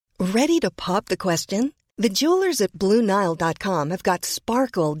Ready to pop the question? The jewelers at BlueNile.com have got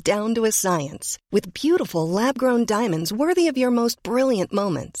sparkle down to a science with beautiful lab-grown diamonds worthy of your most brilliant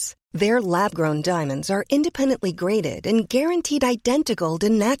moments. Their lab-grown diamonds are independently graded and guaranteed identical to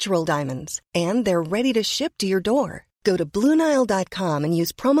natural diamonds, and they're ready to ship to your door. Go to BlueNile.com and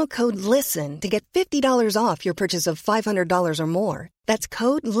use promo code LISTEN to get $50 off your purchase of $500 or more. That's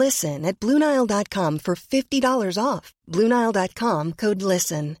code LISTEN at BlueNile.com for $50 off. BlueNile.com, code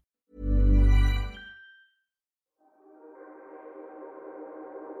LISTEN.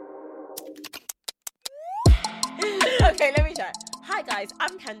 Okay, let me try. Hi guys,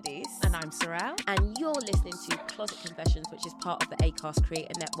 I'm Candice. And I'm Sorrel. And you're listening to Closet Confessions, which is part of the Acast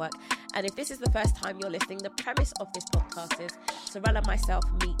Creator Network. And if this is the first time you're listening, the premise of this podcast is Sorrel and myself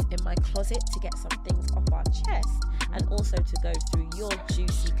meet in my closet to get some things off our chest and also to go through your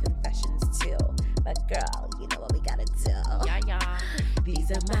juicy confessions too. But girl, you know what we gotta do. Yeah.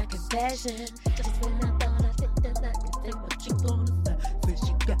 These are my confessions. Just when I thought I did the night, say what you gonna say. First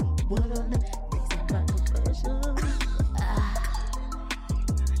you got one on it. These are my confessions.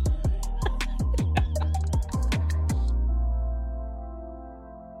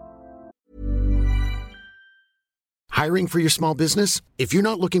 Hiring for your small business? If you're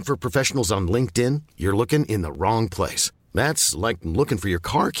not looking for professionals on LinkedIn, you're looking in the wrong place. That's like looking for your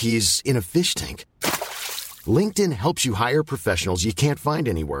car keys in a fish tank. LinkedIn helps you hire professionals you can't find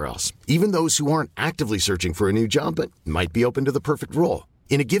anywhere else, even those who aren't actively searching for a new job but might be open to the perfect role.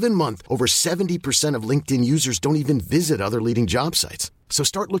 In a given month, over 70% of LinkedIn users don't even visit other leading job sites. So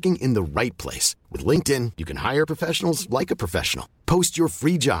start looking in the right place. With LinkedIn, you can hire professionals like a professional. Post your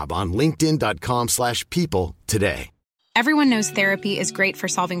free job on linkedin.com/people today. Everyone knows therapy is great for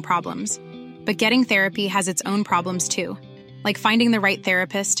solving problems, but getting therapy has its own problems too, like finding the right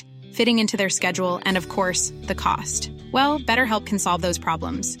therapist, fitting into their schedule, and of course, the cost. Well, BetterHelp can solve those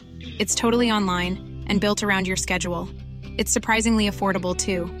problems. It's totally online and built around your schedule. It's surprisingly affordable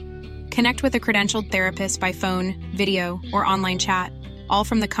too. Connect with a credentialed therapist by phone, video, or online chat, all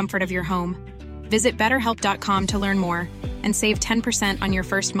from the comfort of your home. Visit BetterHelp.com to learn more and save 10% on your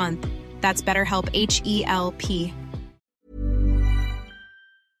first month. That's BetterHelp, H-E-L-P.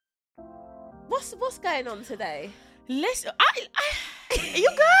 What's going on today? Listen, are you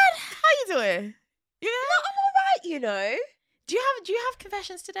good? How you doing? You good? No, I'm all right, you know. Do you have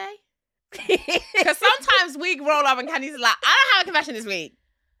confessions today? Because sometimes we roll up and Candy's like, I don't have a confession this week.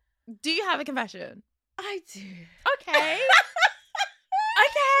 Do you have a confession? I do. Okay.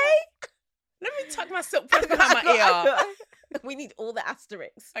 Okay. Let me tuck my silk press behind my ear. We need all the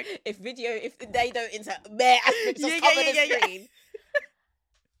asterisks. Okay. If they don't insert bare asterisks on top of the screen.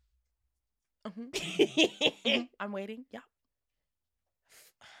 I'm waiting. Yeah.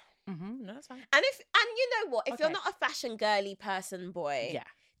 No, that's fine. And you know what? If you're Okay. not a fashion girly person, boy, Yeah.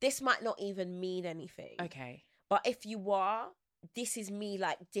 this might not even mean anything. Okay. But if you are, this is me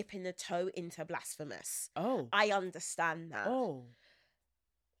like dipping the toe into blasphemous. Oh. I understand that. Oh.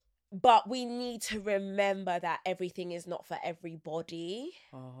 But we need to remember that everything is not for everybody.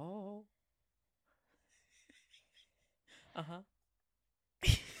 Oh. Uh-huh.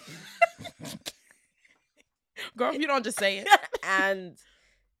 Girl, if you don't just say it. And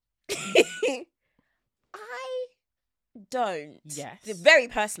I don't. Yes. It's very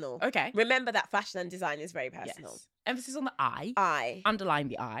personal. Okay. Remember that fashion and design is very personal. Yes. Emphasis on the I. I Underline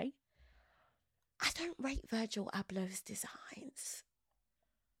the I. don't rate Virgil Abloh's designs.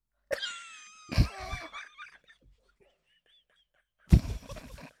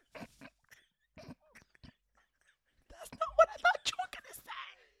 That's not what I thought you were going to say.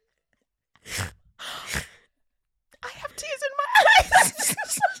 I have tears in my eyes.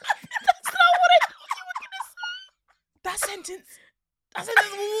 That's not what I thought you were going to say. That sentence is a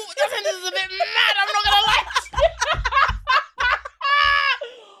bit mad. I'm not going to lie.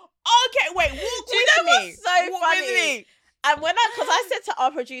 Okay, wait. Do you know what's so Walk funny? with me. And because I said to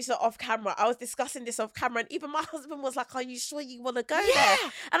our producer off camera, I was discussing this off camera, and even my husband was like, "Are you sure you want to go there?"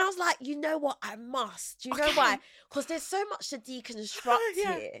 And I was like, "You know what? I must." Do you know why? Because there's so much to deconstruct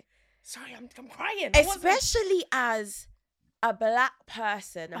here. Sorry, I'm crying. Especially as a black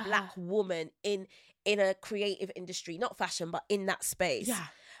person, a black woman in a creative industry, not fashion, but in that space. Yeah.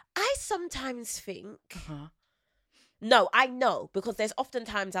 I sometimes think, no, I know, because there's often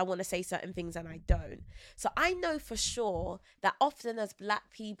times I want to say certain things and I don't. So I know for sure that often as black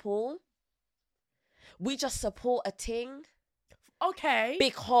people, we just support a ting. Okay.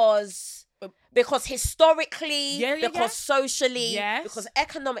 Because historically, because socially, Yes. because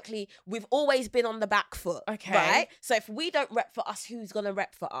economically, we've always been on the back foot. Okay. Right? So if we don't rep for us, who's going to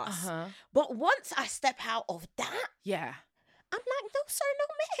rep for us? But once I step out of that, Yeah. I'm like, no, sir,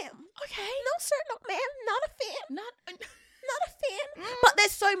 no, ma'am. Okay. No, sir, no, ma'am. Not a fan. Not Not a fan. But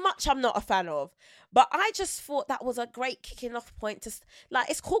there's so much I'm not a fan of. But I just thought that was a great kicking off point to, like,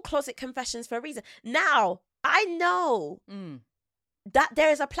 it's called Closet Confessions for a reason. Now, I know that there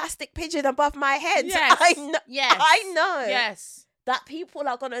is a plastic pigeon above my head. Yes. I know. Yes. I know. Yes. That people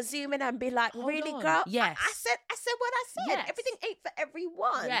are gonna zoom in and be like, Hold really, on. girl? Yes. I said what I said. Yes. Everything ain't for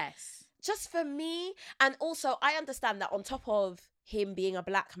everyone. Yes. Just for me. And also, I understand that on top of him being a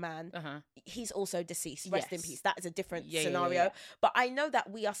black man, he's also deceased. Rest in Yes. peace. That is a different Yeah, scenario. yeah. But I know that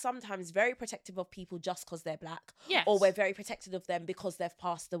we are sometimes very protective of people just because they're black. Yes. Or we're very protective of them because they've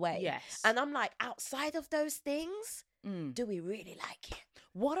passed away. Yes. And I'm like, outside of those things, do we really like it?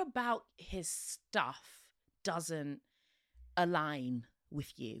 What about his stuff doesn't align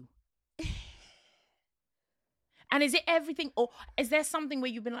with you? And is it everything, or is there something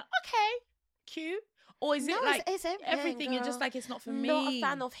where you've been like, okay, cute? Or is it like it's everything? You're girl. just like, it's not for me. Not a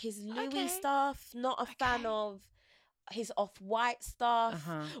fan of his Louis Okay. stuff. Not a fan of his off-white stuff.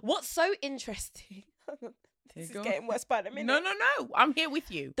 What's so interesting? This is go. getting worse by the minute. No. I'm here with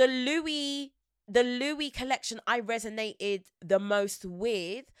you. The Louis collection I resonated the most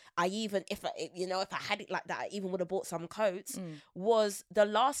with. I even, if I had it like that, I even would have bought some coats. Was the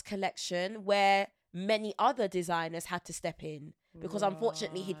last collection where many other designers had to step in because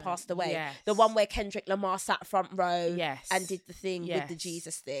unfortunately he'd passed away. Yes. The one where Kendrick Lamar sat front row Yes. and did the thing with the Yes.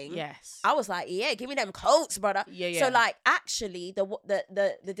 Jesus thing. Yes. I was like, yeah, give me them coats, brother. Yeah. So like, actually,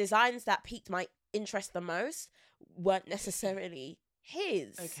 the designs that piqued my interest the most weren't necessarily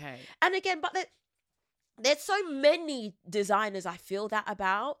his. Okay. And again, but there's so many designers I feel that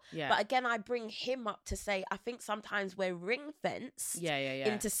about. Yeah. But again, I bring him up to say, I think sometimes we're ring fenced Yeah.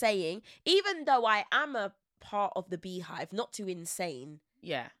 into saying, even though I am a part of the beehive, not to insane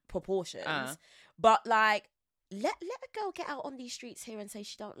proportions, but like, let a girl get out on these streets here and say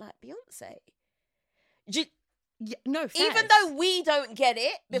she don't like Beyonce. No, Even facts. though we don't get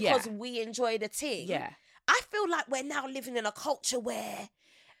it because we enjoy the tea. Yeah. I feel like we're now living in a culture where,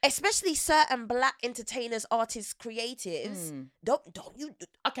 especially certain black entertainers, artists, creatives, don't you?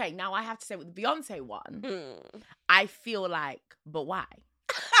 Okay, now I have to say with the Beyonce one, I feel like, but why?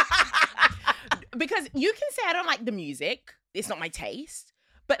 Because you can say I don't like the music, it's not my taste,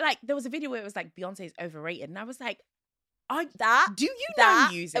 but like there was a video where it was like Beyonce is overrated, and I was like, do you know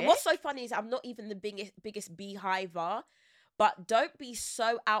music? And what's so funny is I'm not even the biggest beehiver, but don't be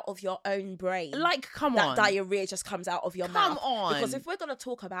so out of your own brain. Like, come that on. diarrhea just comes out of your mouth. Come on. Because if we're going to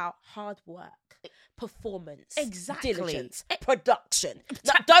talk about hard work, performance, Exactly. diligence, production.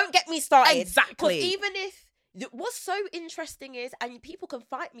 Now, don't get me started. Exactly. Because even if, what's so interesting is, and people can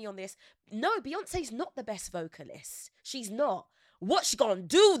fight me on this, no, Beyonce's not the best vocalist. She's not. What she gonna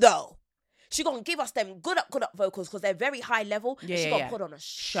do though? She gonna give us them good up vocals because they're very high level. Yeah, and she yeah, gonna put on a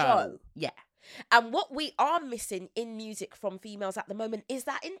show. Yeah. And what we are missing in music from females at the moment is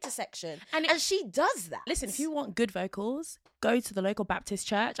that intersection. And she does that. Listen, if you want good vocals, go to the local Baptist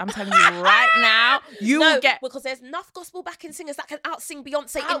church. I'm telling you right now, you will get... because there's enough gospel backing singers that can out-sing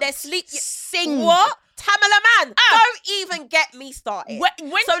Beyonce in their sleep. Sing. What? Tamala Man, don't even get me started.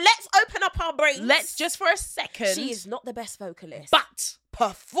 So let's open up our brains. Let's just for a second. She is not the best vocalist. But...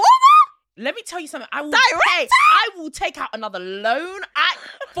 performer? Let me tell you something. I will take out another loan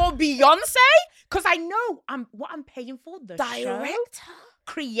for Beyonce because I know what I'm paying for. The director, show,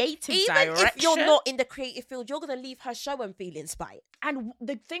 creative even direction. If you're not in the creative field, you're gonna leave her show and feel inspired. And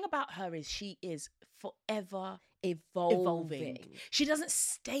the thing about her is she is forever evolving. She doesn't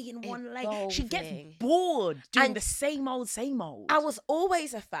stay in one lane. She gets Evolving. bored doing And the same old. I was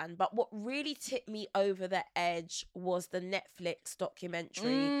always a fan, but what really tipped me over the edge was the Netflix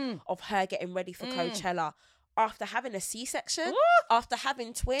documentary of her getting ready for Coachella. After having a C-section, after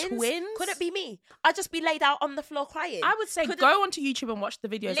having twins, could it be me? I'd just be laid out on the floor crying. I would say go onto YouTube and watch the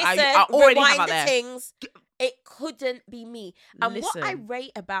videos. Listen, I already rewind have out the there. things. It couldn't be me. And what I Listen.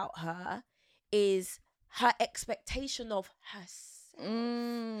 rate about her is her expectation of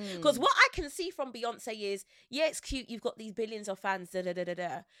herself. Because what I can see from Beyonce is, yeah, it's cute, you've got these billions of fans,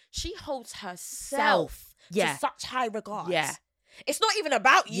 She holds herself to such high regard. Yeah. It's not even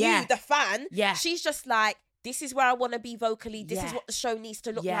about you, the fan. Yeah. She's just like, this is where I want to be vocally. This is what the show needs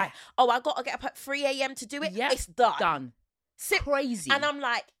to look Yeah. like. Oh, I got to get up at 3 a.m. to do it. Yeah. It's done. Done. Crazy. And I'm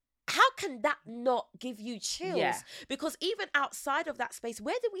like, how can that not give you chills? Yeah. Because even outside of that space,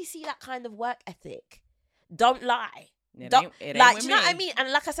 where do we see that kind of work ethic? Don't lie. It Don't, ain't like, with do you know what I me. mean?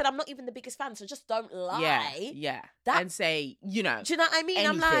 And like I said, I'm not even the biggest fan, so just don't lie. Yeah. That- and say, you know. Do you know what I mean?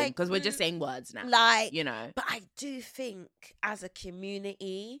 Anything, I'm like, because we're just saying words now. like, you know. But I do think as a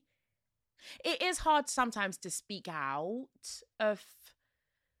community, It is hard sometimes to speak out of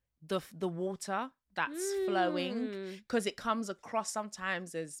the water that's flowing, because it comes across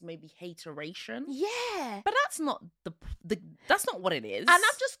sometimes as maybe hateration. Yeah. But that's not that's not what it is. And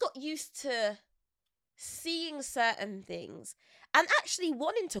I've just got used to seeing certain things and actually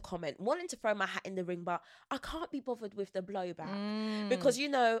wanting to comment, wanting to throw my hat in the ring, but I can't be bothered with the blowback because, you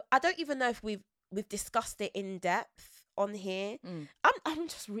know, I don't even know if we've discussed it in depth on here. I'm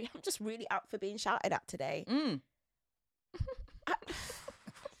just really out for being shouted at today.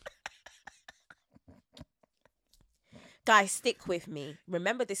 Guys, stick with me.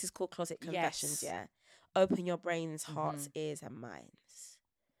 Remember, this is called Closet Confessions, yeah? Open your brains, hearts, ears, and minds.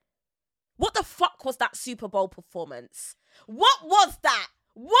 What the fuck was that Super Bowl performance? What was that?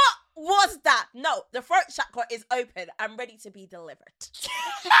 What was that? No, the throat chakra is open. I'm ready to be delivered. Because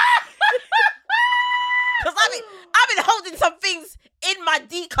I've been holding some things in my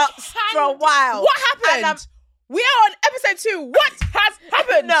D cups for a while. What happened? We are on episode 2. What has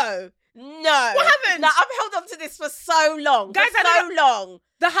happened? No. What happened? No, I've held on to this for so long. Guys, long.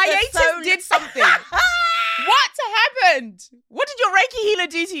 The hiatus did something. What happened? What did your Reiki healer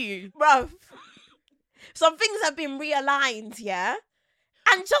do to you? Bruv, some things have been realigned, yeah?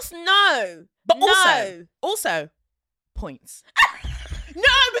 And just know. But also, points. No,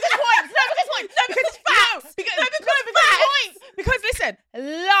 because points. No, because facts. Because points. Because listen,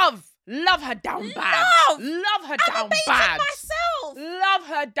 love her down bad. Love her down bad. Myself. Love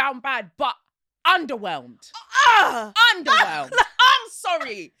her down bad, but underwhelmed. Underwhelmed. I'm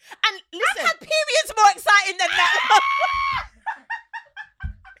sorry. And listen, I've had periods more exciting than that.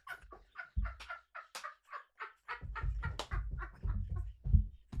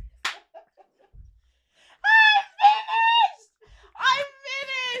 I'm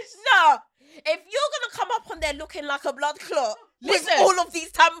finished. No, if you're gonna come up on there looking like a blood clot, with all of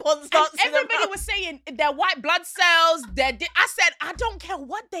these tampons dancing everybody around. was saying they're white blood cells. I said, I don't care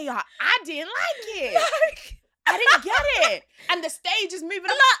what they are. I didn't like it. I didn't get it. And the stage is moving.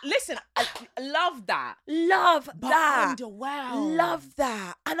 Listen, I love that. Love that. Underwhelmed. Love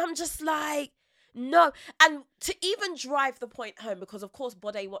that. And I'm just like, no. And to even drive the point home, because of course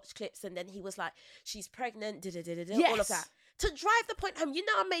Bode watched clips and then he was like, she's pregnant, all of that. To drive the point home, you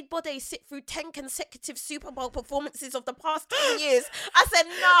know, I made Bode sit through 10 consecutive Super Bowl performances of the past 2 years. I said,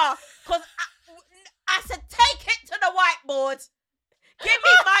 nah, because I said, take it to the whiteboard. Give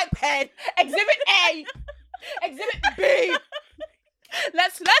me my pen. Exhibit A. Exhibit B.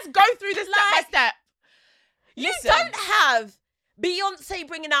 Let's go through this step by step. You don't have Beyonce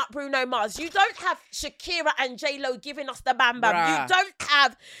bringing out Bruno Mars. You don't have Shakira and J-Lo giving us the bam bam. Bruh. You don't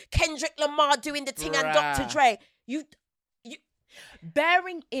have Kendrick Lamar doing the thing and Dr. Dre.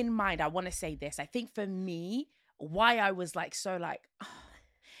 Bearing in mind, I want to say this. I think for me, why I was like so like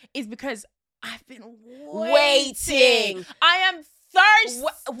is because I've been waiting. I am thirsty.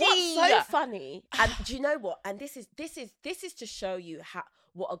 What's so funny, and do you know what? And this is to show you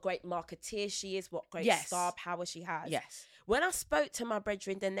what a great marketeer she is, what great star power she has. Yes. When I spoke to my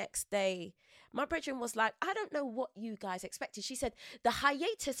brethren the next day, my brethren was like, I don't know what you guys expected. She said, the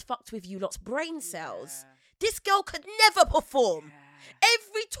hiatus fucked with you lot's brain cells. This girl could never perform. Yeah.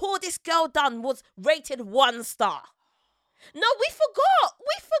 Every tour this girl done was rated 1 star. No, we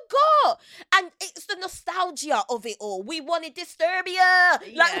forgot. And it's the nostalgia of it all. We wanted Disturbia.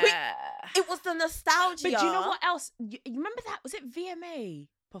 It was the nostalgia. But do you know what else? You remember that? Was it VMA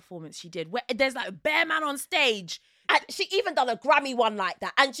performance she did? Where there's like a bare man on stage. And she even done a Grammy one like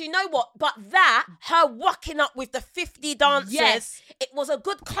that. And do you know what? But her walking up with the 50 dancers, it was a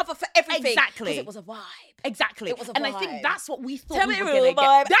good cover for everything. Exactly. Because it was a vibe. Exactly. It was a vibe. And I think that's what we thought Tell we me were real going to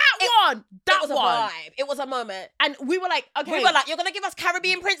vibe. get. That was a vibe. It was a moment. And we were like, okay. We were like, you're going to give us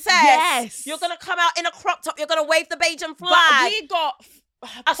Caribbean Princess. Yes. You're going to come out in a crop top. You're going to wave the Bajan flag. But we got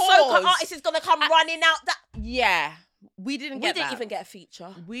a soca artist is going to come running out. Yeah. We didn't even get a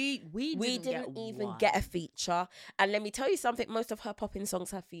feature. We didn't even get a feature. And let me tell you something, most of her popping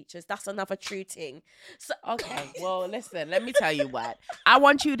songs have features. That's another true thing. So okay, well, listen, let me tell you what. I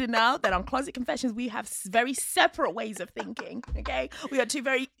want you to know that on Closet Confessions, we have very separate ways of thinking, okay? We are 2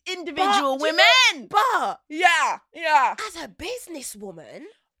 very individual women. Yeah. As a businesswoman,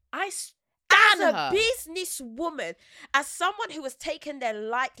 as a businesswoman, as someone who has taken their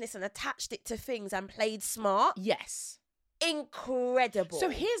likeness and attached it to things and played smart. Yes. Incredible. So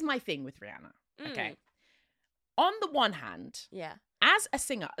here's my thing with Rihanna. Okay. On the one hand, as a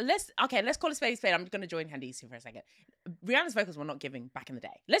singer, let's call it spade. I'm going to join Candice here for a second. Rihanna's vocals were not giving back in the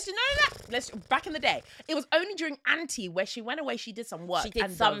day. Back in the day. It was only during Auntie where she went away, she did some work. She did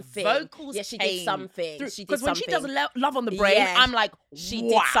and something. The vocals she did something. Because when she does Love on the Brain, I'm like, she wow,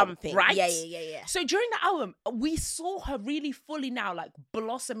 did something. Right? Yeah. So during the album, we saw her really fully now like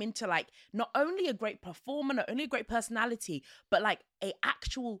blossom into like not only a great performer, not only a great personality, but like a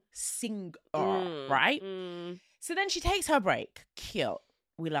actual singer, right? So then she takes her break. Cute.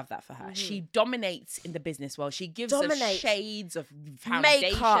 We love that for her. She dominates in the business world. She gives us shades of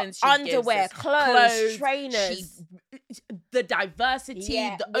foundations, makeup, underwear, clothes, trainers. The diversity,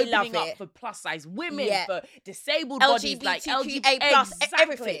 the opening up for plus size women, for disabled bodies, like LGBTQA+,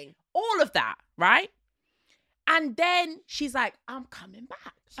 everything. All of that, right? And then she's like, I'm coming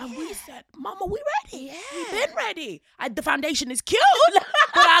back. And we said, Mama, we ready. Yeah. We've been ready. The foundation is cute, but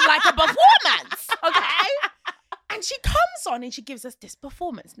I'd like a performance, okay? And she comes on and she gives us this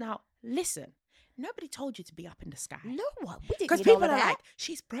performance. Now, listen, nobody told you to be up in the sky. No one. We didn't. Because people are like,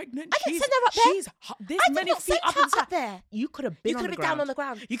 she's pregnant. I didn't send her up there. She's this many feet up in the sky. There. You could have been down on the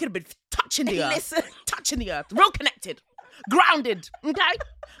ground. You could have been touching the earth. Listen. Touching the earth. Real connected. Grounded. Okay?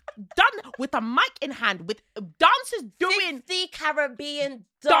 Done with a mic in hand. With dancers doing 50 Caribbean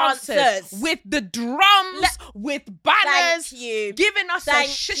dancers. With the drums. With banners. Thank you. Giving us a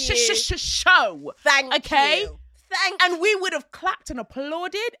show. Thank you. And we would have clapped and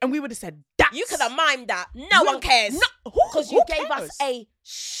applauded, and we would have said, "That you could have mimed that. No one cares, because you gave us a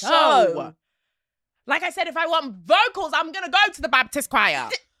show." Like I said, if I want vocals, I'm gonna go to the Baptist choir.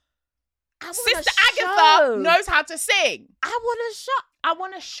 Sister Agatha knows how to sing. I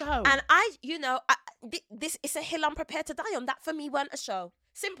want a show. And this is a hill I'm prepared to die on. That for me weren't a show.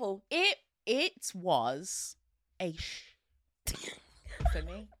 Simple. It was a for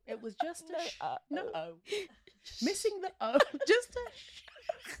me. It was just a missing the O. Just a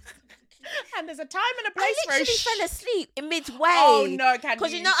and there's a time and a place for I literally fell asleep in midway. Oh no,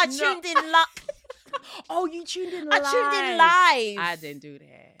 because I tuned in Oh, you tuned in live. I tuned in live. I didn't do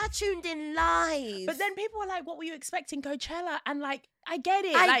that. I tuned in live. But then people were like, what were you expecting, Coachella? And like, I get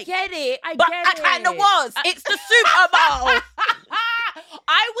it. I get it. But I kind of was. It's the Super Bowl.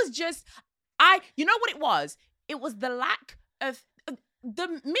 You know what it was? It was the lack of,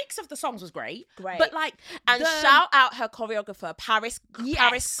 the mix of the songs was great. But like, and shout out her choreographer, Paris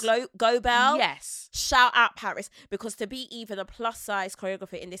Gobel. Yes. Shout out Paris, because to be even a plus size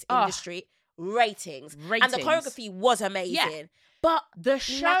choreographer in this industry, ratings. And the choreography was amazing. Yeah. But the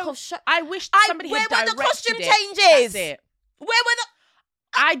show, I wish somebody had directed where were the costume it. changes? That's it. Where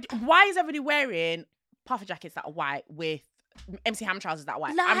were why is everybody wearing puffer jackets that are white with MC Hammer trousers that are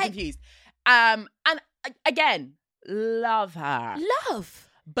white? I'm confused. And again, love her.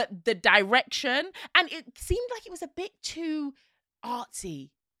 But the direction, and it seemed like it was a bit too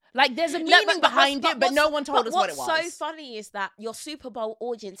artsy. Like there's a meaning behind it, but no one told us what it was. What's so funny is that your Super Bowl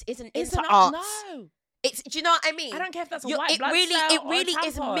audience isn't into arts. No. It's, do you know what I mean? I don't care if that's a white blood It cell really or a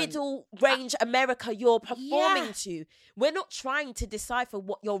is tampon. middle range America you're performing to. We're not trying to decipher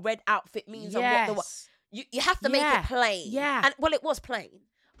what your red outfit means and what you have to make it plain. Yeah. And well, it was plain.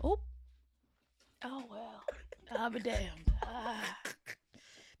 Oh well. I'll be damned.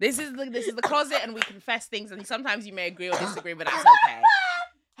 This is the closet, and we confess things, and sometimes you may agree or disagree, but that's okay.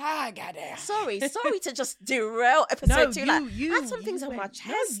 Goddamn. Sorry to just derail episode 2. I had some things on my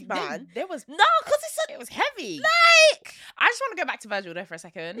chest, man. There was because it was heavy. Like, I just want to go back to Virgil there for a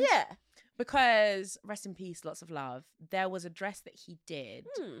second. Yeah. Because rest in peace, lots of love. There was a dress that he did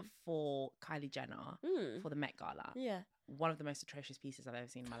for Kylie Jenner for the Met Gala. Yeah. One of the most atrocious pieces I've ever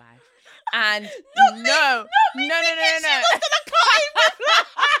seen in my life. And no. No.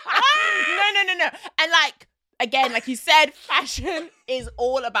 And like, again, like you said, fashion is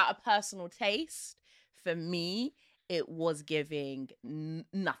all about a personal taste. For me, it was giving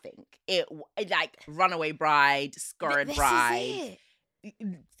nothing. It like Runaway Bride, Scurried Bride.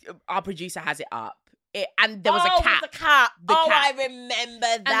 Our producer has it up. And there was a cat. The cat. I remember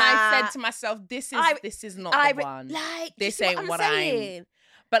that. And I said to myself, this is not the one. Like, this ain't what I'm.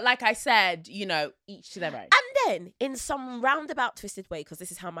 But like I said, each to their own. And then, in some roundabout twisted way, because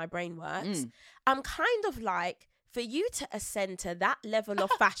this is how my brain works, I'm kind of like, for you to ascend to that level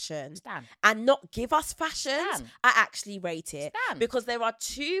of fashion and not give us fashions, I actually rate it. Because there are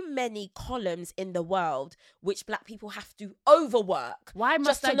too many columns in the world which black people have to overwork. Why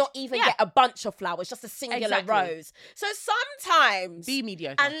must to not even get a bunch of flowers, just a singular rose. So sometimes be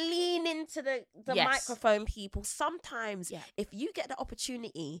mediocre and lean into the microphone, people. Sometimes if you get the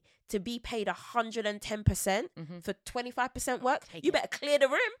opportunity to be paid 110% for 25% work, you better clear the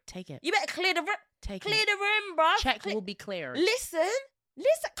room. Take it. You better clear the room. Clear it. the room, bruv. Check will be cleared. Listen, because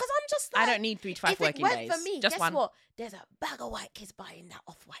I'm just like, I don't need 3 to 5 if working it went days. for me, Just guess one. what? There's a bag of white kids buying that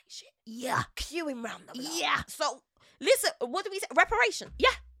off-white shit. Yeah. Queuing round the block. Yeah. So, listen, what do we say? Reparation. Yeah.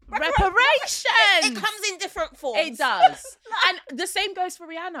 Reparations. Reparations. It comes in different forms. It does. And the same goes for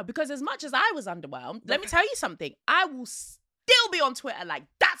Rihanna, because as much as I was underwhelmed, let me tell you something. I will still be on Twitter like,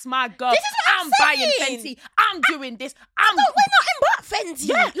 that's my girl. This is what I'm buying saying. Fenty. I'm doing this. I'm No, we're not in but Fenty.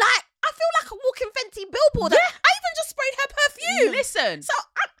 Yeah. Like, I feel like a walking Fenty billboard. Yeah. I even just sprayed her perfume. Listen. So,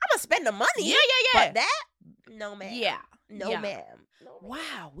 I'm going to spend the money. Yeah. But that, no, ma'am. Yeah. No, Yeah. ma'am. No, ma'am.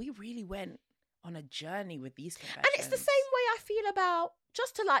 Wow, we really went on a journey with these confessions. And it's the same way I feel about,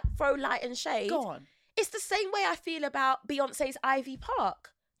 just to like throw light and shade. Go on. It's the same way I feel about Beyonce's Ivy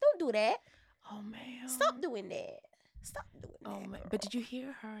Park. Don't do that. Oh, man. Stop doing that. Stop doing that. Oh, man. But did you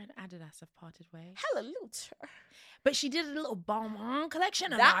hear her and Adidas have parted ways? Hallelujah. But she did a little Balmain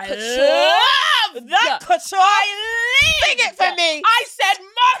collection. And That I couture. loved That it. couture. Sing it for me. I said,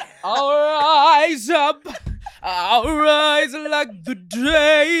 Mother, I'll rise up. I'll rise like the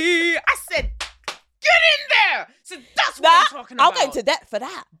day. I said, get in there. So that's what I'm talking about. I'll go into debt for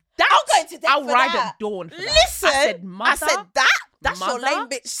that. I'll go into debt I'll for ride that. at dawn for that. Listen, I said, Mother. I said that. That's your Mother, lame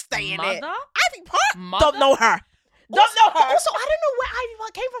bitch staying it. Mother, Ivy Park. Mother. Don't know her. Don't know her. Also, I don't know where Ivy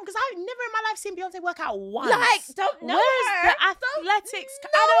Park came from, because I've never in my life seen Beyonce work out once. Like, don't know Where's her. the athletics?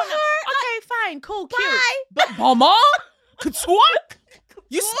 Don't I don't know know. her. Okay, fine, cool, cute. Bye. But Mama, couture.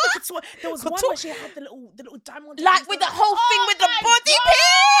 You saw the couture. There was one Couture. where she had the little diamond. Like with the whole thing with the body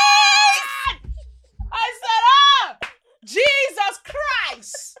piece. I said, Jesus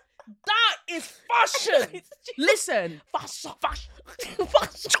Christ. That is fashion. Listen. Fashion.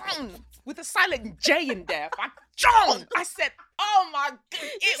 With a silent J in there. Fashion. I said, oh my God.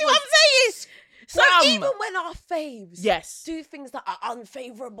 You see what I'm saying? So Wham. even when our faves Yes. do things that are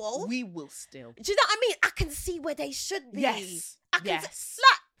unfavourable, We will still. do you know what I mean? I can see where they should be. Yes. I can Yes.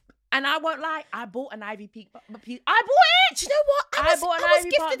 slap. And I won't lie, I bought an Ivy Peak piece. I bought it. Do you know what? I bought an I was Ivy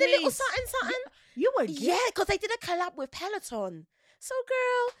gifted Park a little piece. something. You were Yeah, because they did a collab with Peloton. So,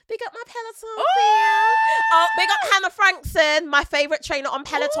 girl, big up my Peloton Oh! for you. Oh, big up Hannah Frankson, my favourite trainer on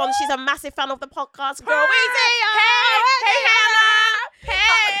Peloton. Ooh. She's a massive fan of the podcast. Girl, we Hey, see ya. hey, Hannah.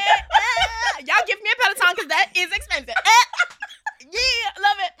 Hey. Y'all give me a Peloton because that is expensive. Yeah,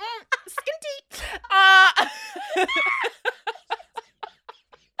 love it. Skinty.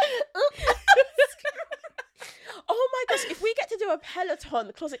 Oh my gosh, if we get to do a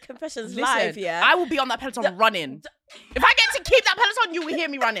Peloton Closet Confessions Listen, live, yeah? I will be on that Peloton running. If I get to keep that Peloton, you will hear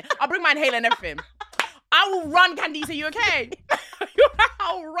me running. I'll bring my inhaler and everything. I will run, Candice. Are you okay?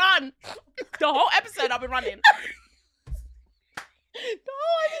 I'll run. The whole episode I'll be running. The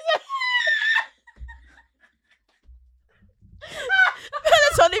whole episode.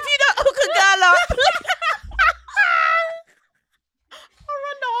 Peloton, if you don't hook a girl up. I'll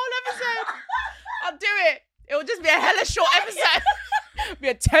run the whole episode. I'll do it. It will just be a hella short episode. It'll be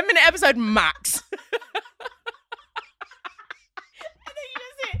a 10-minute episode max. And then you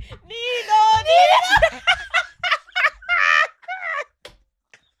just say, Nino.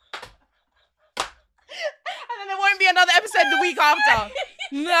 And then there won't be another episode the week after.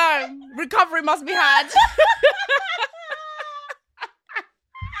 No. Recovery must be had.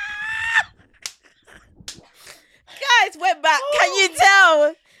 Guys, we're back. Can you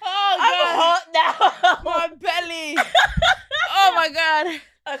tell? Oh, I'm God. hot now. My belly. Oh, my God.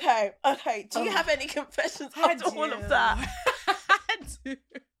 Okay. Do you have any confessions I after all do. of that? I do.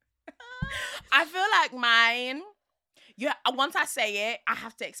 I feel like mine, yeah, once I say it, I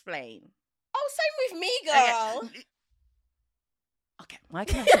have to explain. Oh, same with me, girl. Okay, why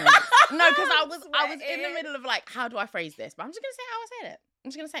can I say this? No, because I was in the Sweating. middle of like, how do I phrase this? But I'm just gonna say how I said it.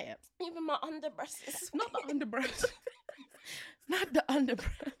 I'm just gonna say it. Even my underbreast is Not the underbreast. Not the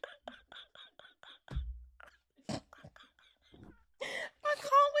underbreast. I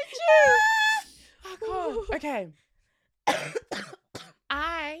can't with you. I can't. Okay.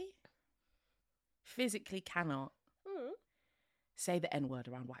 I physically cannot say the N-word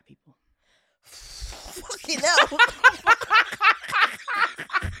around white people. fucking hell.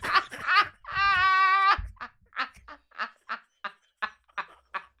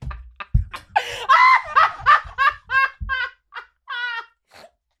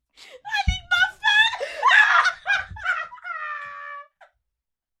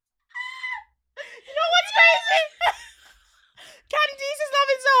 Candice is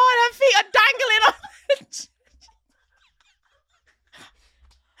laughing so hard, her feet are dangling on the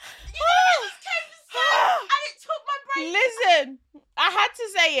And it took my brain. Listen, I had to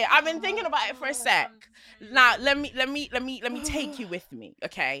say it. I've been thinking about it for a sec. Now, let me take you with me,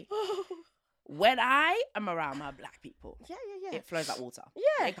 okay? when I am around my black people, Yeah. it flows like water.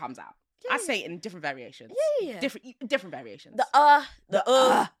 Yeah. It comes out. Yeah, I say it in different variations. Yeah. Different variations. The the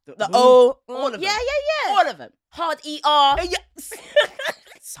O. all of them. Yeah. All of them. Hard ER. Yes.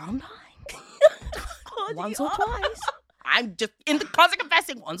 Sometimes. Hard Once ER. or twice. I'm just in the closet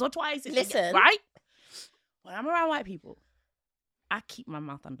confessing once or twice. Listen. Right? When I'm around white people, I keep my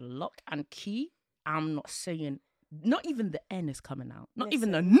mouth under lock and key. I'm not saying, not even the N is coming out. Not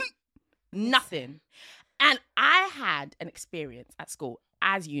even the N. Nothing. And I had an experience at school,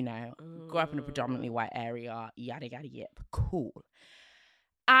 as you know, grew up in a predominantly white area, yada, yada, yip. Cool.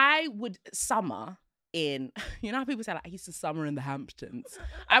 I would summer in, you know how people say, like, I used to summer in the Hamptons.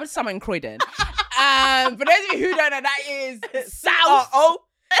 I would summer in Croydon. For those of you who don't know, that is South.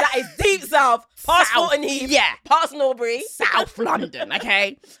 That is deep south. Past South. Fulton Heath. Yeah. Past Norbury. South London,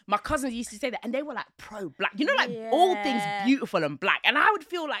 okay? My cousins used to say that, and they were like pro-black. You know, like all things beautiful and black. And I would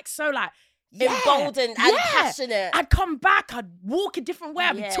feel like so like, emboldened and passionate. I'd come back, I'd walk a different way,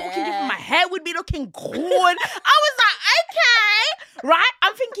 I'd be talking different, my hair would be looking good. I was like, okay, right?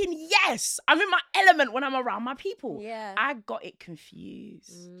 I'm thinking, yes, I'm in my element when I'm around my people. Yeah. I got it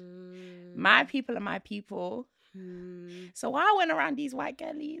confused. My people are my people. So I went around these white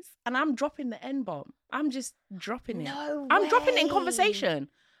girlies and I'm dropping the N-bomb. I'm just dropping it. I'm dropping it in conversation.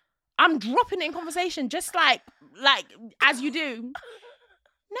 I'm dropping it in conversation, just like as you do.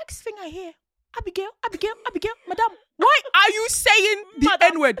 Next thing I hear, Abigail, madam, why are you saying the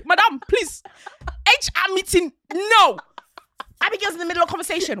N-word? Madam, please. HR meeting, no. Abigail's in the middle of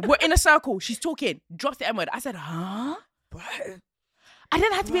conversation. We're in a circle. She's talking. Drops the N-word. I said, huh? Bro. I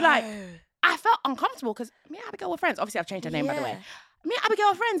then had to be like, I felt uncomfortable because me and Abigail were friends. Obviously, I've changed her name, by the way. Me and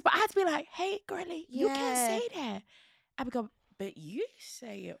Abigail were friends, but I had to be like, hey, girlie, you can't say that. Abigail, but you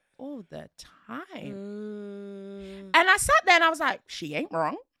say it all the time. And I sat there and I was like, she ain't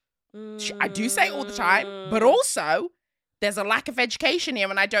wrong. I do say it all the time, but also there's a lack of education here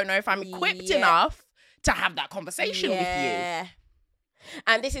and I don't know if I'm equipped enough to have that conversation with you.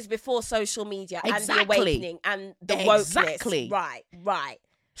 And this is before social media and the Exactly. awakening and the wokeness. Exactly. Right.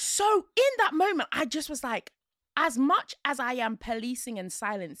 So in that moment, I just was like, as much as I am policing and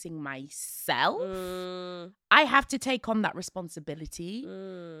silencing myself, I have to take on that responsibility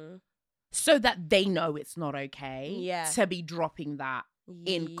so that they know it's not okay to be dropping that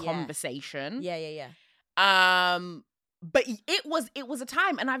in conversation. Yeah. But it was a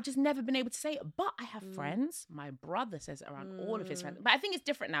time, and I've just never been able to say it. But I have friends. My brother says it around all of his friends. But I think it's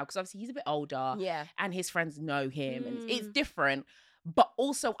different now because obviously he's a bit older. Yeah. And his friends know him, and it's different. But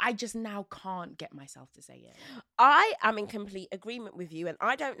also, I just now can't get myself to say it. I am in complete agreement with you, and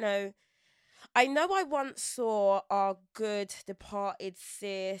I don't know. I know I once saw our good departed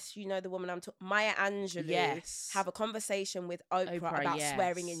sis, you know, the woman I'm talking, Maya Angelou, have a conversation with Oprah about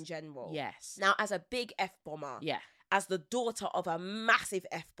swearing in general. Yes. Now, as a big F-bomber, as the daughter of a massive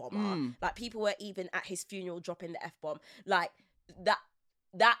F-bomber, like people were even at his funeral dropping the F-bomb, like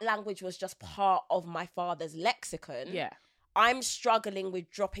that language was just part of my father's lexicon. Yeah. I'm struggling with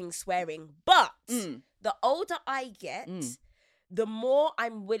dropping swearing, but the older I get, the more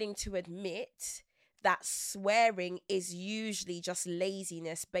I'm willing to admit that swearing is usually just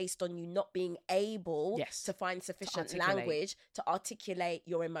laziness based on you not being able to find sufficient language to articulate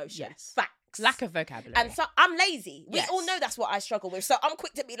your emotions. Facts. Lack of vocabulary. And so I'm lazy. We all know that's what I struggle with. So I'm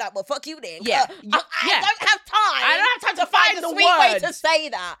quick to be like, well, fuck you then. Yeah. I don't have time. I don't have time to find the sweet way to say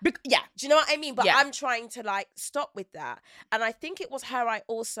that. Do you know what I mean? But I'm trying to like stop with that. And I think it was her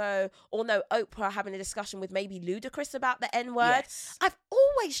Oprah having a discussion with maybe Ludacris about the N-word. Yes. I've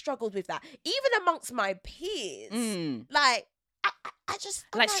always struggled with that. Even amongst my peers. Like, I just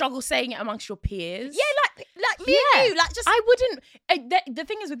like struggle saying it amongst your peers. Yeah, like me and you. Like just I wouldn't. The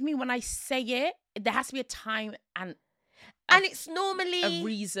thing is with me, when I say it, there has to be a time and it's normally a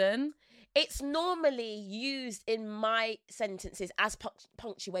reason. It's normally used in my sentences as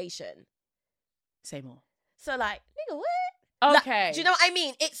punctuation. Say more. So like, nigga, what? Okay. Like, do you know what I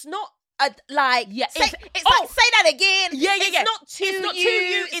mean? It's not like it's like say that again. It's not to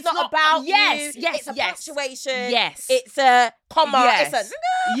you. It's not about you. It's a punctuation. Yes. It's a comma. Yes. It's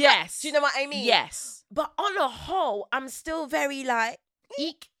a yes. Do you know what I mean? Yes. But on a whole, I'm still very like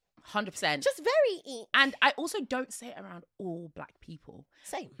eek. 100%. Just very eek. And I also don't say it around all black people.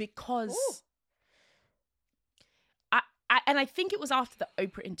 Same. Because I think it was after the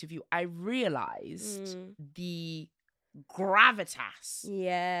Oprah interview I realized the gravitas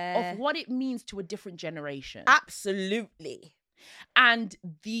of what it means to a different generation. Absolutely. And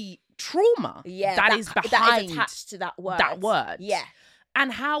the trauma that is behind attached to that word. That word. Yeah.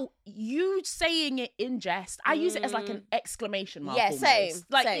 And how you saying it in jest, I use it as like an exclamation mark. Yeah, almost. same.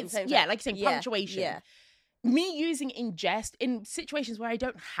 Like same, it's, same, yeah, same. like you're saying, Yeah, punctuation. Yeah. Me using it in jest in situations where I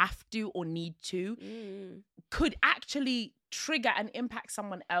don't have to or need to could actually trigger and impact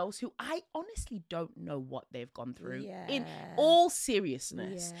someone else who I honestly don't know what they've gone through. In all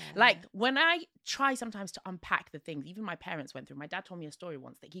seriousness. Like when I try sometimes to unpack the things even my parents went through. My dad told me a story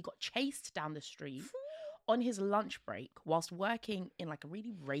once that he got chased down the street on his lunch break whilst working in like a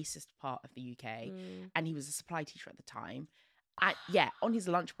really racist part of the UK, and he was a supply teacher at the time. On his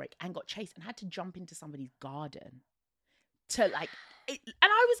lunch break, and got chased and had to jump into somebody's garden to like and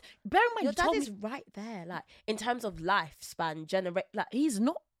I was bearing in mind Your dad is right there, like in terms of lifespan, like he's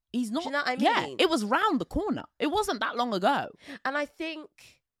not do you know what I mean? Yeah, it was round the corner. It wasn't that long ago. And I think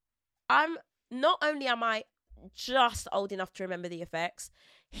am I just old enough to remember the effects.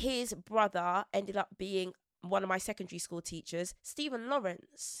 His brother ended up being one of my secondary school teachers, Stephen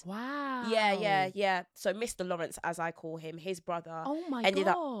Lawrence. Wow. Yeah. So Mr. Lawrence, as I call him, his brother ended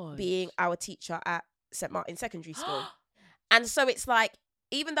up being our teacher at St. Martin Secondary School. And so it's like,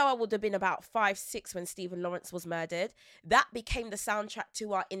 even though I would have been about 5, 6 when Stephen Lawrence was murdered, that became the soundtrack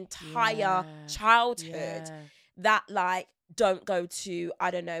to our entire childhood. Yeah. That like, don't go to,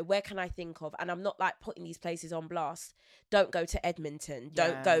 I don't know, where can I think of? And I'm not like putting these places on blast. Don't go to Edmonton.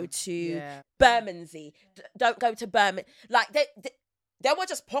 Don't go to Bermondsey. Don't go to Birmingham. Like there were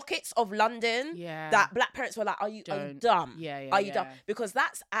just pockets of London that black parents were like, are you dumb? Are you dumb? Because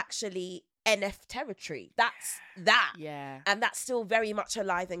that's actually NF territory. That's that. Yeah. And that's still very much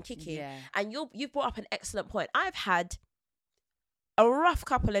alive and kicking. Yeah. And you've brought up an excellent point. I've had a rough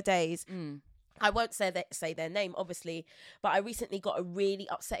couple of days. I won't say their name, obviously, but I recently got a really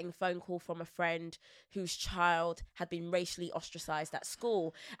upsetting phone call from a friend whose child had been racially ostracized at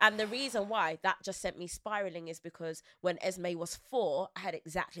school. And the reason why that just sent me spiraling is because when Esme was 4, I had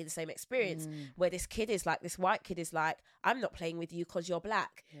exactly the same experience where this white kid is like, I'm not playing with you because you're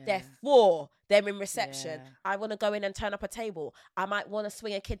black. They're 4. They're in reception. I want to go in and turn up a table. I might want to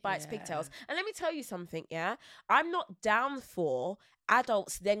swing a kid by its pigtails. And let me tell you something, I'm not down for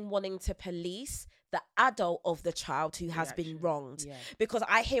adults then wanting to police the adult of the child who has been wronged. Because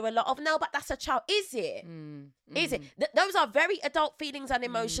I hear a lot of, no, but that's a child. Is it? Is it? Those are very adult feelings and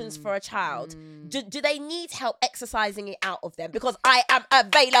emotions for a child. Do they need help exercising it out of them? Because I am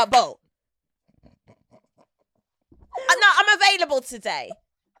available. No, I'm available today.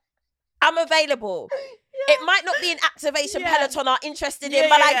 I'm available. It might not be an activation Peloton are interested in,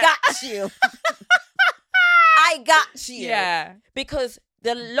 but I got you. I got you. Yeah. Because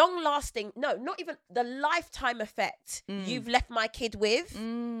the long-lasting, no, not even the lifetime effect you've left my kid with,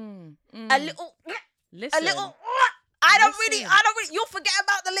 a little, I don't really, you'll forget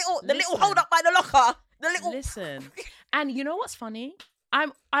about the little hold up by the locker, the little. Listen, and you know what's funny?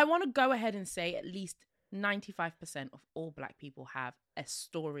 I want to go ahead and say at least 95% of all black people have a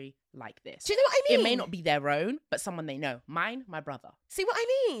story like this. Do you know what I mean? It may not be their own, but someone they know. Mine, my brother. See what I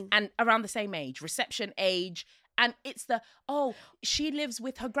mean? And around the same age, reception age. And it's she lives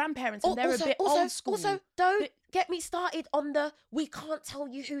with her grandparents and they're a bit old school. Also, don't get me started on we can't tell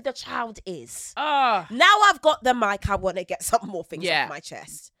you who the child is. Now I've got the mic, I want to get some more things off my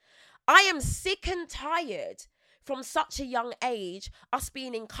chest. I am sick and tired from such a young age, us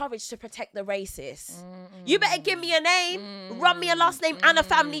being encouraged to protect the racists. You better give me a name, run me a last name and a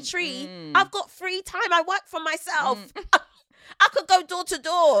family tree. I've got free time. I work for myself. I could go door to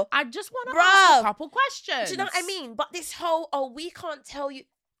door. I just want to ask a couple questions. Do you know what I mean? But this whole, we can't tell you.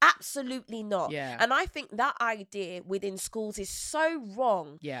 Absolutely not. Yeah. And I think that idea within schools is so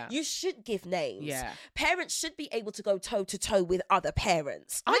wrong. Yeah. You should give names. Yeah. Parents should be able to go toe to toe with other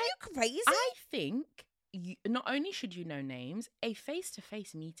parents. Are you crazy? I think not only should you know names, a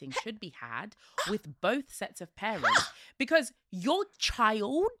face-to-face meeting should be had with both sets of parents because your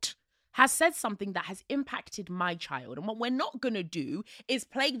child has said something that has impacted my child. And what we're not going to do is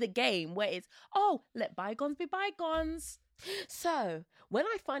play the game where it's, let bygones be bygones. So when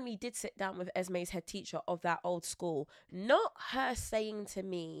I finally did sit down with Esme's head teacher of that old school, not her saying to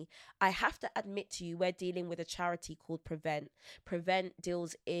me, I have to admit to you, we're dealing with a charity called Prevent. Prevent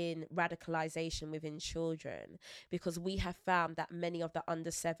deals in radicalization within children because we have found that many of the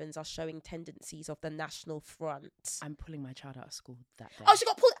under 7s are showing tendencies of the National Front. I'm pulling my child out of school that day. Oh, she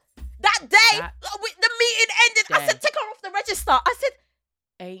got pulled that day? The meeting ended. I said, take her off the register. I said,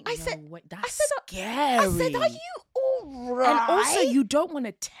 that's scary. I said, are you all right? And also, you don't want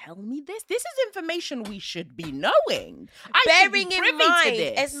to tell me this? This is information we should be knowing. Bearing in mind,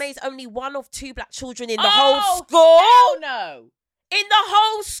 Esme's only one of 2 black children in the whole school. Hell no. In the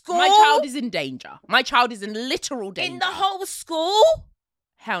whole school? My child is in danger. My child is in literal danger. In the whole school?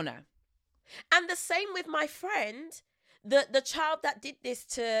 Hell no. And the same with my friend. The child that did this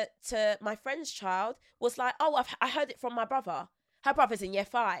to my friend's child was like, oh, I heard it from my brother. Her brother's in year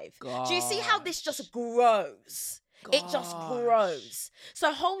 5. Do you see how this just grows? It just grows.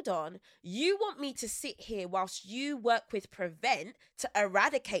 So hold on. You want me to sit here whilst you work with Prevent to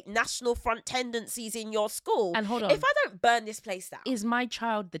eradicate National Front tendencies in your school? And hold on. If I don't burn this place down. Is my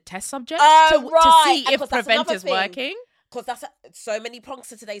child the test subject Right. to see And if 'cause that's Prevent another is thing. working? Because that's so many prongs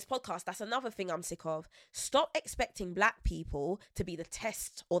to today's podcast. That's another thing I'm sick of. Stop expecting black people to be the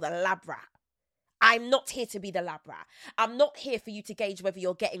test or the lab rat. I'm not here to be the lab rat. I'm not here for you to gauge whether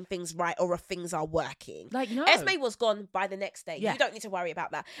you're getting things right or if things are working. Like, no. Esme was gone by the next day. Yeah. You don't need to worry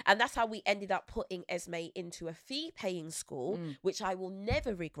about that. And that's how we ended up putting Esme into a fee-paying school, which I will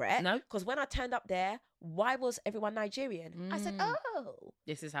never regret. No. Because when I turned up there, why was everyone Nigerian? I said, oh,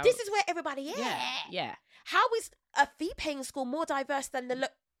 This is this is where everybody is. Yeah. How is a fee-paying school more diverse than the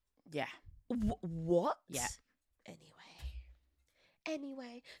Yeah. what? Yeah.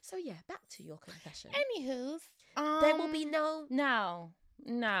 Anyway, so yeah, back to your confession. Anywho's, There will be no. No.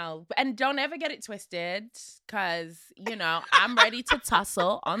 And don't ever get it twisted, because, I'm ready to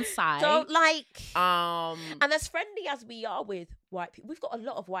tussle on site. Don't like. Um, And as friendly as we are with white people, we've got a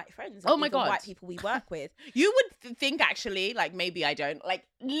lot of white friends. Oh my even God. white people we work with. you would think, actually, like, maybe I don't. Like,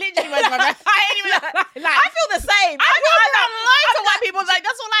 literally, most of my friends, I ain't even like, I feel the same. I know loads of white people. Like,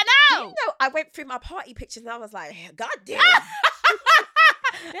 that's all I know. You know, I went through my party pictures and I was like, God damn.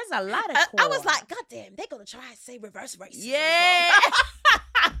 There's a lot of I was like, God damn, they're going to try and say reverse racism. yeah.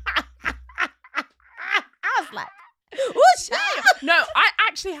 I was like, oh, shit. No, I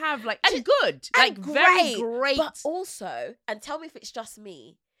actually have, like, and good. Like, And very great. But also, and tell me if it's just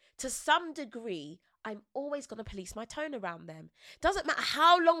me, to some degree, I'm always going to police my tone around them. Doesn't matter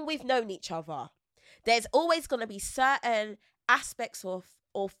how long we've known each other. There's always going to be certain aspects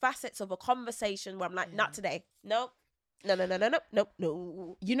or facets of a conversation where I'm like, not today. Nope. No.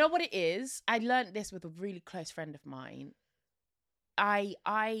 You know what it is? I learned this with a really close friend of mine. I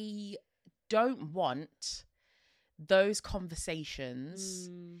don't want those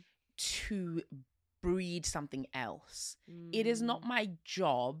conversations to breed something else. It is not my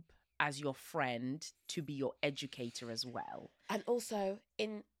job as your friend to be your educator as well. And also,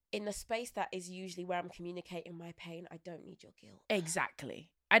 in a space that is usually where I'm communicating my pain, I don't need your guilt. Exactly.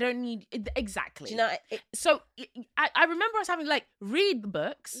 I don't need exactly. Do you know? So I remember us having, like, read the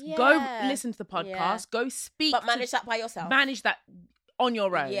books, Yeah. go listen to the podcast, Yeah. go speak, But manage that by yourself. manage that on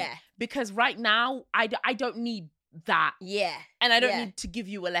your own. Yeah. Because right now I don't need that, Yeah. and I don't Yeah. need to give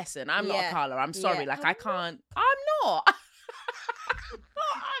you a lesson. I'm not a Yeah. Carla. I'm sorry. Yeah. Like, I can't. I'm not. I'm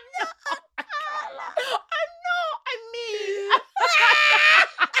not. I'm me.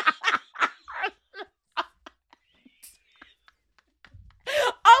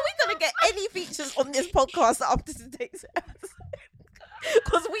 Are we going to get any features on this podcast after today's episode?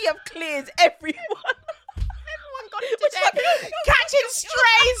 Because we have cleared everyone. Everyone got into Catching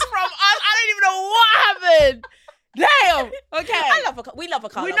strays from us. I don't even know what happened. Damn. Okay. We love a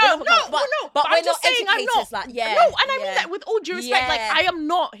Carla. We know, love a Carla. But I'm we're just not saying I'm educators. not. Like, yeah. No, and I mean yeah. that with all due respect. Like, Yeah. I am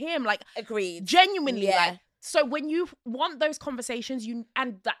not him. Like, Agreed. genuinely, Yeah. like, so when you want those conversations,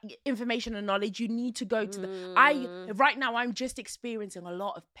 and that information and knowledge, you need to go to the. Right now, I'm just experiencing a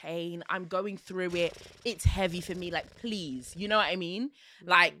lot of pain. I'm going through it. It's heavy for me. Like, please, you know what I mean?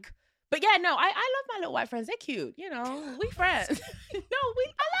 Like, but yeah, no, I love my little white friends. They're cute. You know, we friends. I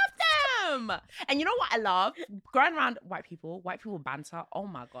love them. And you know what I love? Going around white people banter. Oh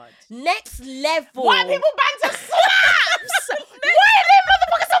my God. Next level. White people banter slaps. Why are they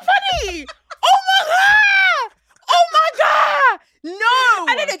motherfuckers so funny? Oh my God. Oh my God. No.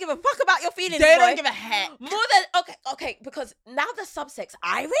 And they don't give a fuck about your feelings. They boy. don't give a heck. More than okay, because now the subsex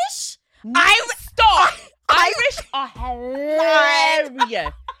Irish. Stop. Irish are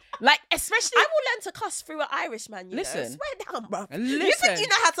hilarious. Like, especially, I will learn to cuss through an Irish man. Listen. Swear down, bro. Listen. You think you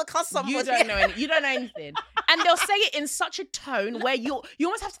know how to cuss somebody? you don't know anything, and they'll say it in such a tone where you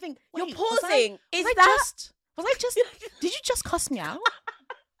almost have to think. You're Wait, pausing. Was I just? Did you just cuss me out?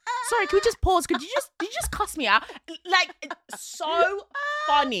 Sorry, can we just pause? Did you just cuss me out? Like, so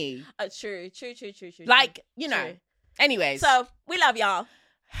funny. True. Like, you know. True. Anyways, So we love y'all.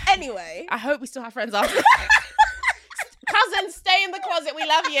 Anyway, I hope we still have friends after. Cousins, stay in the closet. We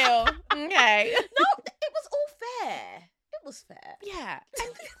love you. Okay. no, it was all fair. It was fair. Yeah. And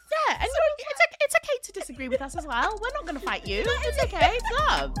it's okay to disagree with us as well. We're not going to fight you. It's okay. It's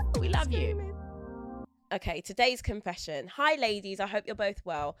love. We love you. Okay, today's confession. Hi, ladies. I hope you're both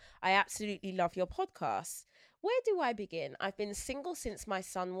well. I absolutely love your podcast. Where do I begin? I've been single since my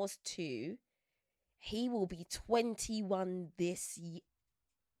son was 2. He will be 21 this year.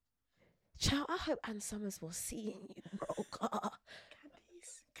 Child, I hope Ann Summers was seeing you, bro. God.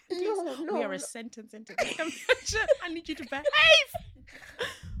 Candice, No, we are no. a sentence into this convention. I need you to behave.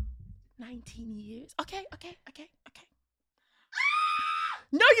 19 years. Okay.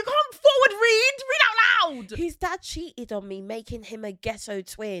 No, you can't forward read. Read out loud. His dad cheated on me, making him a ghetto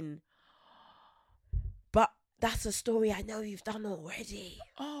twin. But that's a story I know you've done already.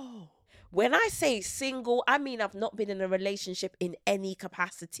 Oh. When I say single, I mean I've not been in a relationship in any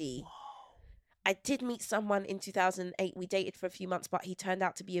capacity. Whoa. I did meet someone in 2008. We dated for a few months, but he turned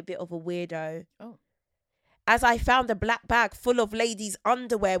out to be a bit of a weirdo. Oh. As I found a black bag full of ladies'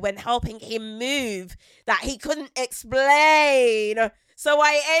 underwear when helping him move that he couldn't explain. So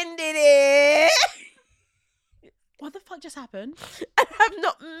I ended it. What the fuck just happened? I have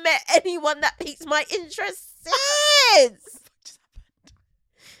not met anyone that piques my interest since.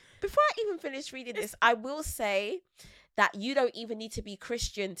 Before I even finish reading this, I will say that you don't even need to be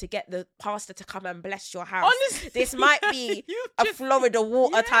Christian to get the pastor to come and bless your house. Honestly, this might be a Florida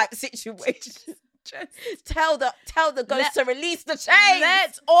water type situation. Tell the ghost to release the chains.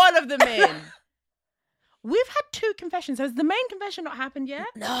 Let all of them in. We've had 2 confessions. Has the main confession not happened yet?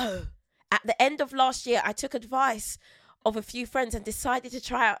 No. At the end of last year, I took advice of a few friends and decided to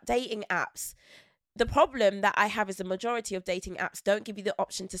try out dating apps. The problem that I have is the majority of dating apps don't give you the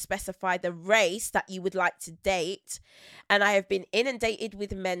option to specify the race that you would like to date. And I have been inundated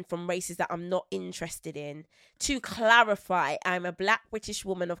with men from races that I'm not interested in. To clarify, I'm a black British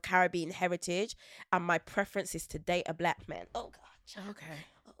woman of Caribbean heritage and my preference is to date a black man. Oh, God. Okay.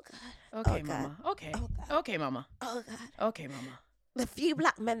 Oh, God. Okay, Oh, mama. God. Okay. Oh, God. Okay, mama. Oh, God. Okay, mama. The few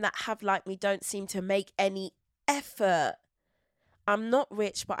black men that have liked me don't seem to make any effort. I'm not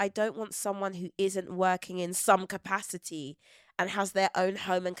rich, but I don't want someone who isn't working in some capacity and has their own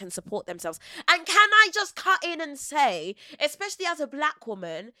home and can support themselves. And can I just cut in and say, especially as a black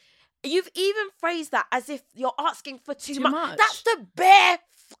woman, you've even phrased that as if you're asking for too much. That's the bare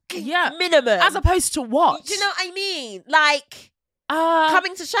fucking minimum. As opposed to what? Do you know what I mean? Like,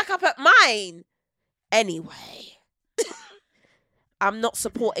 coming to shack up at mine. Anyway, I'm not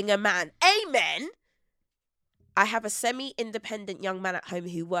supporting a man. Amen. I have a semi-independent young man at home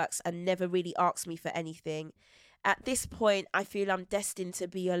who works and never really asks me for anything. At this point, I feel I'm destined to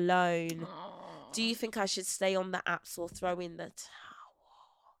be alone. Do you think I should stay on the apps or throw in the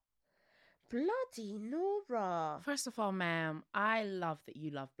towel? Bloody Nora. First of all, ma'am, I love that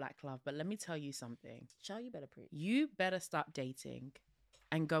you love black love, but let me tell you something. Child, you better preach. You better start dating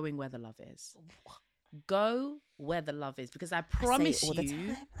and going where the love is. Go where the love is, because I promise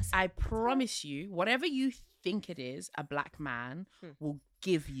you, whatever you think it is a black man will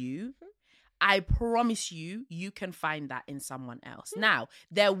give you, I promise you, you can find that in someone else. Now,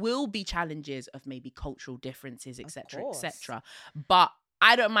 there will be challenges of maybe cultural differences, etc., etc. But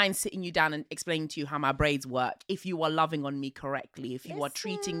I don't mind sitting you down and explaining to you how my braids work if you are loving on me correctly, if you are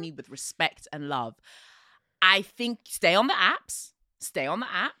treating me with respect and love. I think stay on the apps,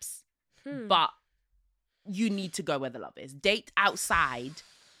 but you need to go where the love is. Date outside.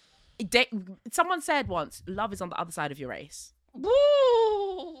 Someone said once, love is on the other side of your race.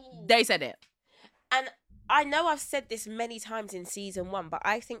 Woo! They said it. And I know I've said this many times in season 1, but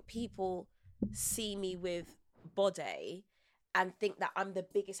I think people see me with body and think that I'm the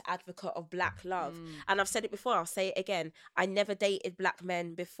biggest advocate of black love. And I've said it before, I'll say it again. I never dated black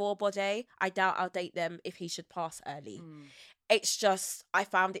men before body. I doubt I'll date them if he should pass early. It's just, I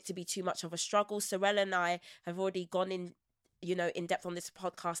found it to be too much of a struggle. Sorella and I have already gone in depth on this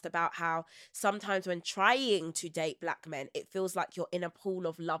podcast about how sometimes when trying to date black men, it feels like you're in a pool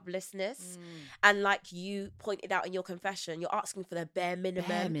of lovelessness. And like you pointed out in your confession, you're asking for the bare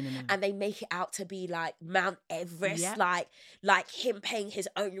minimum. And they make it out to be like Mount Everest, like him paying his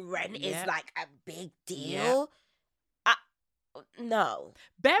own rent is like a big deal. No.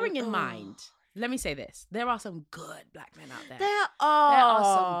 Bearing in mind, let me say this. There are some good black men out there. There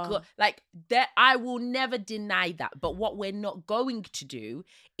are some good. Like, I will never deny that. But what we're not going to do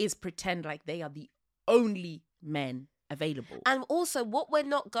is pretend like they are the only men available. And also, what we're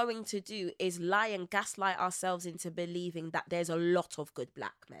not going to do is lie and gaslight ourselves into believing that there's a lot of good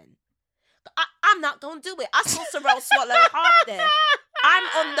black men. I'm not going to do it. I saw Sorrel swallow hard there. I'm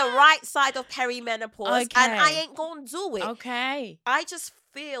on the right side of perimenopause and I ain't going to do it. Okay. I just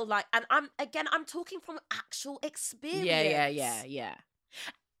feel like, and I'm talking from actual experience. Yeah.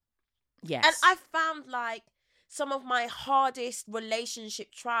 And I found like some of my hardest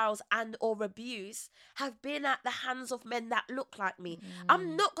relationship trials and or abuse have been at the hands of men that look like me.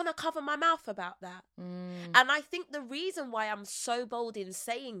 I'm not going to cover my mouth about that. And I think the reason why I'm so bold in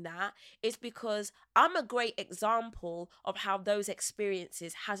saying that is because I'm a great example of how those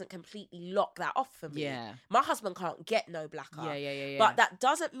experiences hasn't completely locked that off for me. Yeah. My husband can't get no blacker. Yeah. But that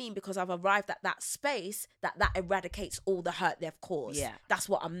doesn't mean because I've arrived at that space that eradicates all the hurt they've caused. Yeah. That's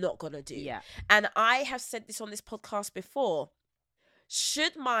what I'm not going to do. Yeah. And I have said this on this podcast before.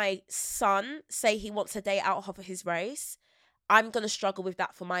 Should my son say he wants to date out of his race, I'm going to struggle with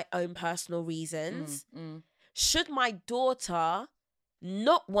that for my own personal reasons. Should my daughter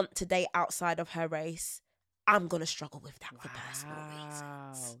not want to date outside of her race, I'm going to struggle with that for personal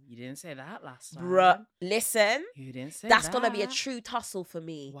reasons. You didn't say that last time. Bruh, listen. You didn't say that's that. going to be a true tussle for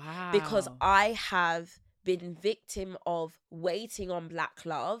me. Wow. Because I have been victim of waiting on black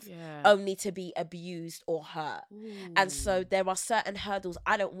love only to be abused or hurt. And so there are certain hurdles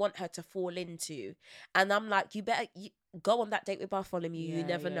I don't want her to fall into. And I'm like, you better go on that date with Bartholomew. You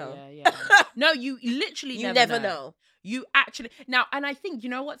never know. No, you literally you never know. You actually... Now, and I think, you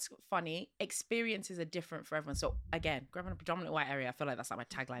know what's funny? Experiences are different for everyone. So again, growing up in a predominantly white area, I feel like that's like my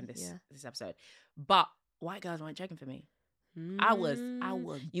tagline this episode. But white girls weren't checking for me. I was.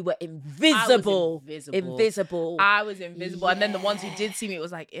 You were invisible. Invisible. I was invisible. And then the ones who did see me, it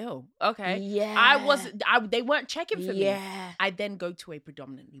was like, ew, okay. Yeah. They weren't checking for me. Yeah. I then go to a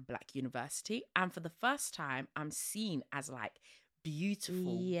predominantly black university. And for the first time, I'm seen as like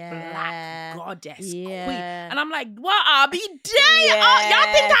beautiful black goddess queen. And I'm like, what? I'll be damn.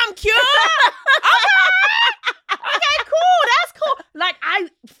 Y'all think I'm cute? Okay, cool. That's cool. Like, I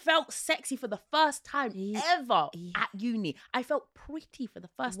felt sexy for the first time ever at uni. I felt pretty for the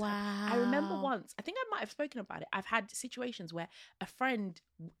first time. I remember once, I think I might have spoken about it. I've had situations where a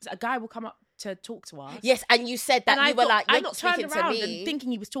guy will come up to talk to us. Yes, and you said that, and you were like, you're not speaking to me. And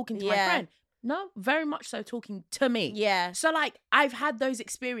thinking he was talking to my friend. No, very much so talking to me. Yeah. So like, I've had those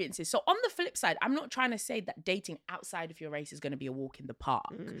experiences. So on the flip side, I'm not trying to say that dating outside of your race is going to be a walk in the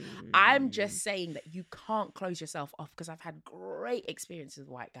park. I'm just saying that you can't close yourself off, because I've had great experiences with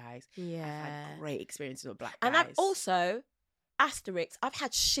white guys. Yeah. I've had great experiences with black guys. And I've also... Asterisk, I've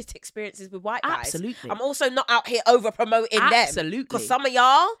had shit experiences with white guys. Absolutely. I'm also not out here over promoting them. Absolutely. Because some of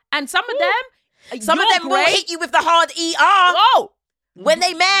y'all... And some of them... Some of them will hit you with the hard ER. Oh! When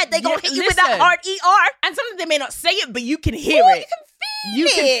they mad, they gonna hit you with that hard ER. And some of them may not say it, but you can hear it. You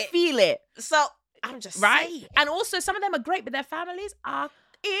can feel it. So I'm just saying. And also, some of them are great, but their families are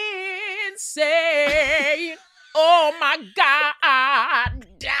insane. Oh my God.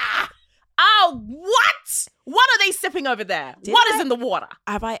 Oh, what? What are they sipping over there? What is in the water?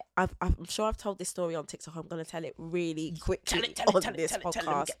 I'm sure I've told this story on TikTok. I'm going to tell it really quickly on this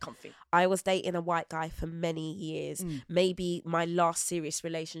podcast. Get comfy. I was dating a white guy for many years. Maybe my last serious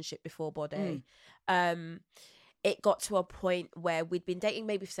relationship before Bode. It got to a point where we'd been dating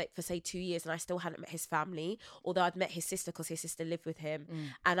maybe for say 2 years, and I still hadn't met his family, although I'd met his sister because his sister lived with him.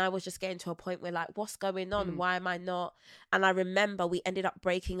 And I was just getting to a point where like, what's going on? Why am I not? And I remember we ended up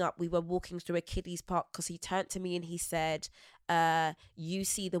breaking up. We were walking through a kiddies park because he turned to me and he said, you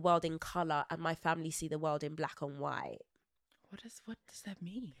see the world in colour and my family see the world in black and white. What does that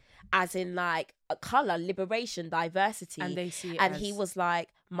mean? As in like a colour, liberation, diversity. And they see it and he was like,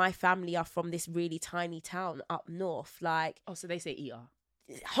 my family are from this really tiny town up north. Like, oh, so they say ER.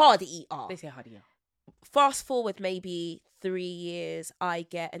 Hard ER. They say hard ER. Fast forward maybe 3 years, I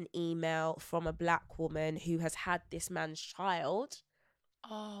get an email from a black woman who has had this man's child.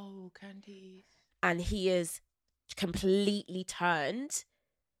 Oh, Candice. And he has completely turned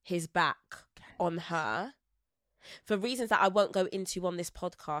his back on her. For reasons that I won't go into on this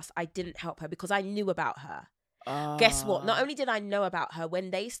podcast, I didn't help her because I knew about her. Guess what? Not only did I know about her,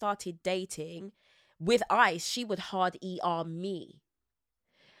 when they started dating with Ice, she would hard ER me.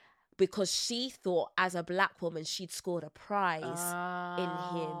 Because she thought as a black woman, she'd scored a prize in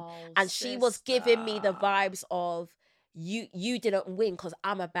him. And she was giving me the vibes of, you didn't win because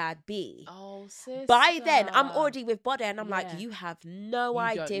I'm a bad B. Oh, sister. By then, I'm already with Bode and I'm like, you have no You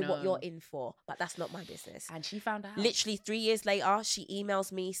idea don't what know. you're in for. But that's not my business. And she found out. Literally 3 years later, she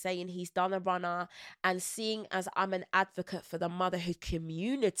emails me saying he's done a runner. And seeing as I'm an advocate for the motherhood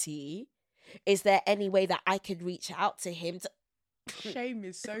community, is there any way that I could reach out to him? Shame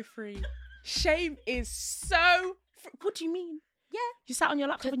is so free. Shame is so free. What do you mean? Yeah. You sat on your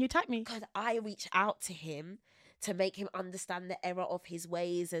laptop and you typed me. Because I reach out to him to make him understand the error of his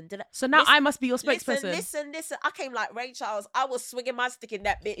ways. And so now I must be your spokesperson. Listen. I came like Ray Charles. I was swinging my stick in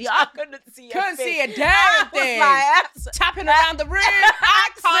that bitch. Yeah, I couldn't see a couldn't thing. see a damn thing. Tapping around the room. I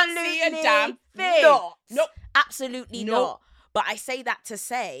can't see a damn thing. Nope. Absolutely not. But I say that to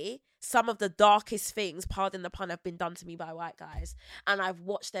say some of the darkest things, pardon the pun, have been done to me by white guys. And I've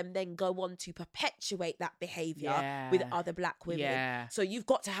watched them then go on to perpetuate that behaviour with other black women. Yeah. So you've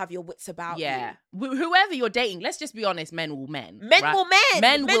got to have your wits about you. Whoever you're dating, let's just be honest, men will men. Men will men.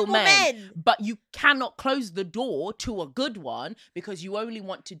 Men will men. But you cannot close the door to a good one because you only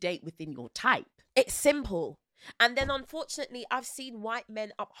want to date within your type. It's simple. And then, unfortunately, I've seen white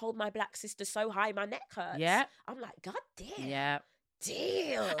men uphold my black sister so high my neck hurts. Yeah. I'm like, God damn. Yeah.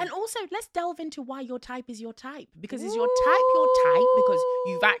 Damn. And also, let's delve into why your type is your type. Because is your type because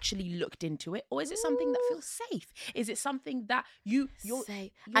you've actually looked into it? Or is it something that feels safe? Is it something that you're used to?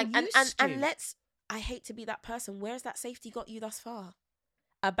 And let's, I hate to be that person. Where's that safety got you thus far?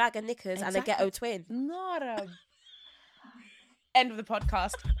 A bag of knickers and a ghetto twin. Not a... End of the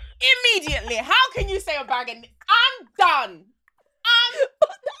podcast. Immediately. How can you say a bag of... I'm done.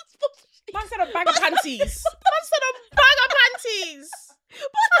 Man said a bag of panties. Man said a bag of panties.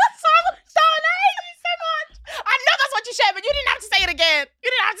 But that's so done. I hate you so much. I know that's what you shared, but you didn't have to say it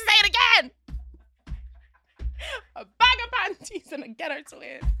again. A bag of panties and a ghetto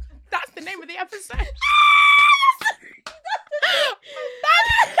twin. That's the name of the episode.